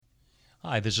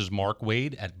Hi, this is Mark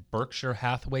Wade at Berkshire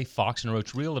Hathaway Fox &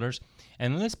 Roach Realtors,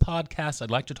 and in this podcast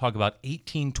I'd like to talk about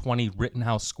 1820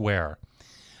 Rittenhouse Square,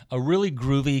 a really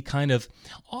groovy, kind of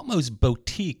almost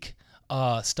boutique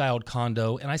styled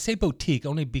condo. And I say boutique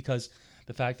only because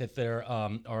the fact that there are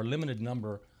a limited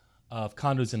number of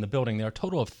condos in the building. There are a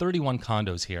total of 31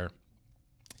 condos here.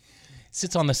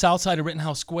 Sits on the south side of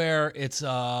Rittenhouse Square. It's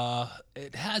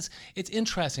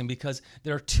interesting because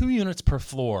there are 2 units per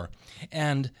floor,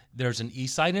 and there's an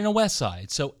east side and a west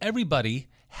side. So everybody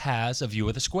has a view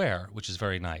of the square, which is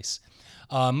very nice.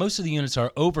 Most of the units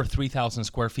are over 3,000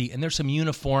 square feet, and there's some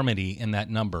uniformity in that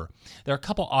number. There are a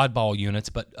couple oddball units,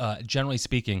 but generally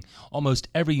speaking, almost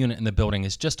every unit in the building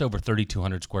is just over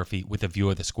 3,200 square feet with a view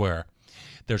of the square.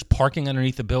 There's parking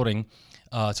underneath the building.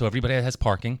 So everybody has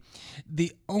parking.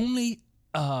 The only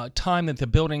time that the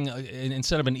building,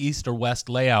 instead of an east or west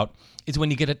layout, is when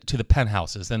you get it to the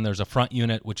penthouses. Then there's a front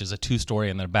unit, which is a 2-story,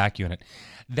 and then a back unit.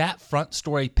 That front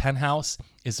story penthouse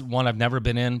is one I've never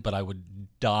been in, but I would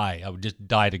die. I would just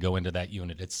die to go into that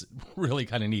unit. It's really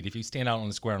kind of neat. If you stand out on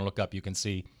the square and look up, you can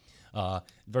see.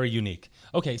 Very unique.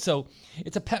 Okay, so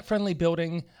it's a pet-friendly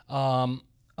building.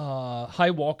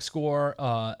 High walk score,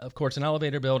 of course, an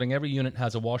elevator building. Every unit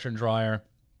has a washer and dryer.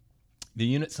 The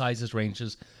unit sizes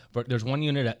ranges, but there's one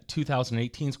unit at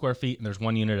 2,018 square feet, and there's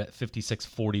one unit at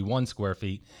 5,641 square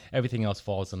feet. Everything else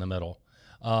falls in the middle.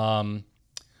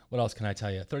 What else can I tell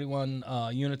you? 31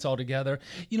 units altogether.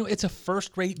 You know, it's a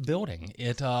first-rate building.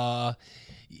 It's a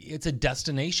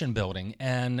destination building,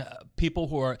 and people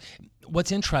who are.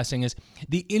 What's interesting is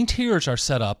the interiors are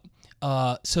set up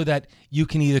so that you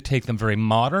can either take them very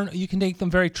modern or you can take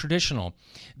them very traditional.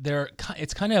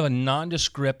 It's kind of a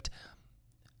nondescript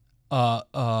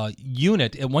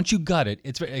unit. And once you gut it,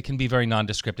 it can be very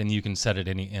nondescript, and you can set it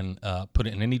put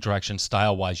it in any direction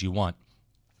style-wise you want.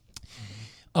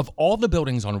 Of all the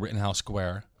buildings on Rittenhouse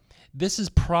Square, this is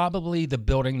probably the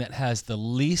building that has the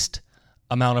least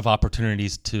amount of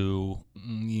opportunities to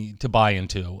buy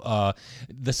into.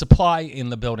 The supply in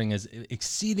the building is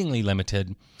exceedingly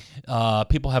limited.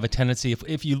 People have a tendency,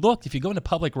 if you go into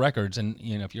public records, and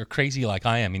if you're crazy like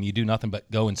I am and you do nothing but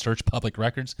go and search public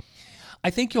records, I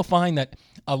think you'll find that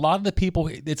a lot of the people,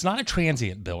 it's not a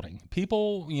transient building.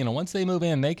 People, once they move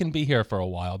in, they can be here for a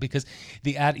while because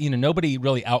nobody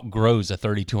really outgrows a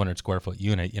 3,200 square foot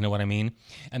unit. You know what I mean?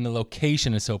 And the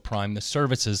location is so prime. The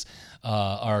services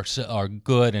are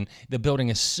good, and the building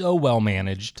is so well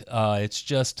managed. It's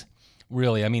just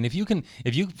really, if you can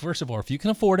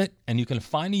afford it and you can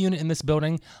find a unit in this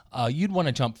building, you'd want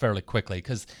to jump fairly quickly,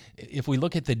 because if we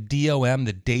look at the DOM,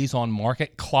 the days on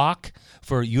market clock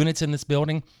for units in this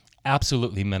building,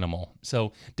 absolutely minimal.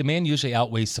 So demand usually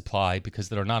outweighs supply because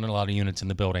there are not a lot of units in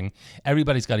the building.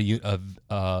 Everybody's got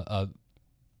a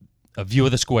view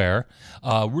of the square,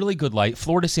 really good light,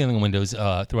 floor-to-ceiling windows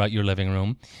throughout your living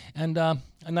room, and a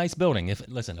nice building.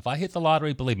 If I hit the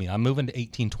lottery, believe me, I'm moving to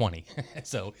 1820.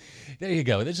 So there you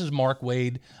go. This is Mark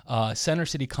Wade,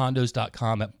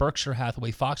 CenterCityCondos.com at Berkshire Hathaway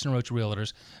Fox & Roach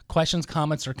Realtors. Questions,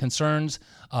 comments, or concerns,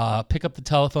 pick up the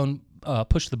telephone,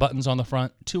 push the buttons on the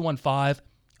front,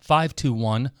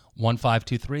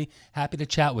 215-521-1523. Happy to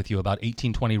chat with you about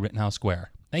 1820 Rittenhouse Square.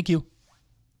 Thank you.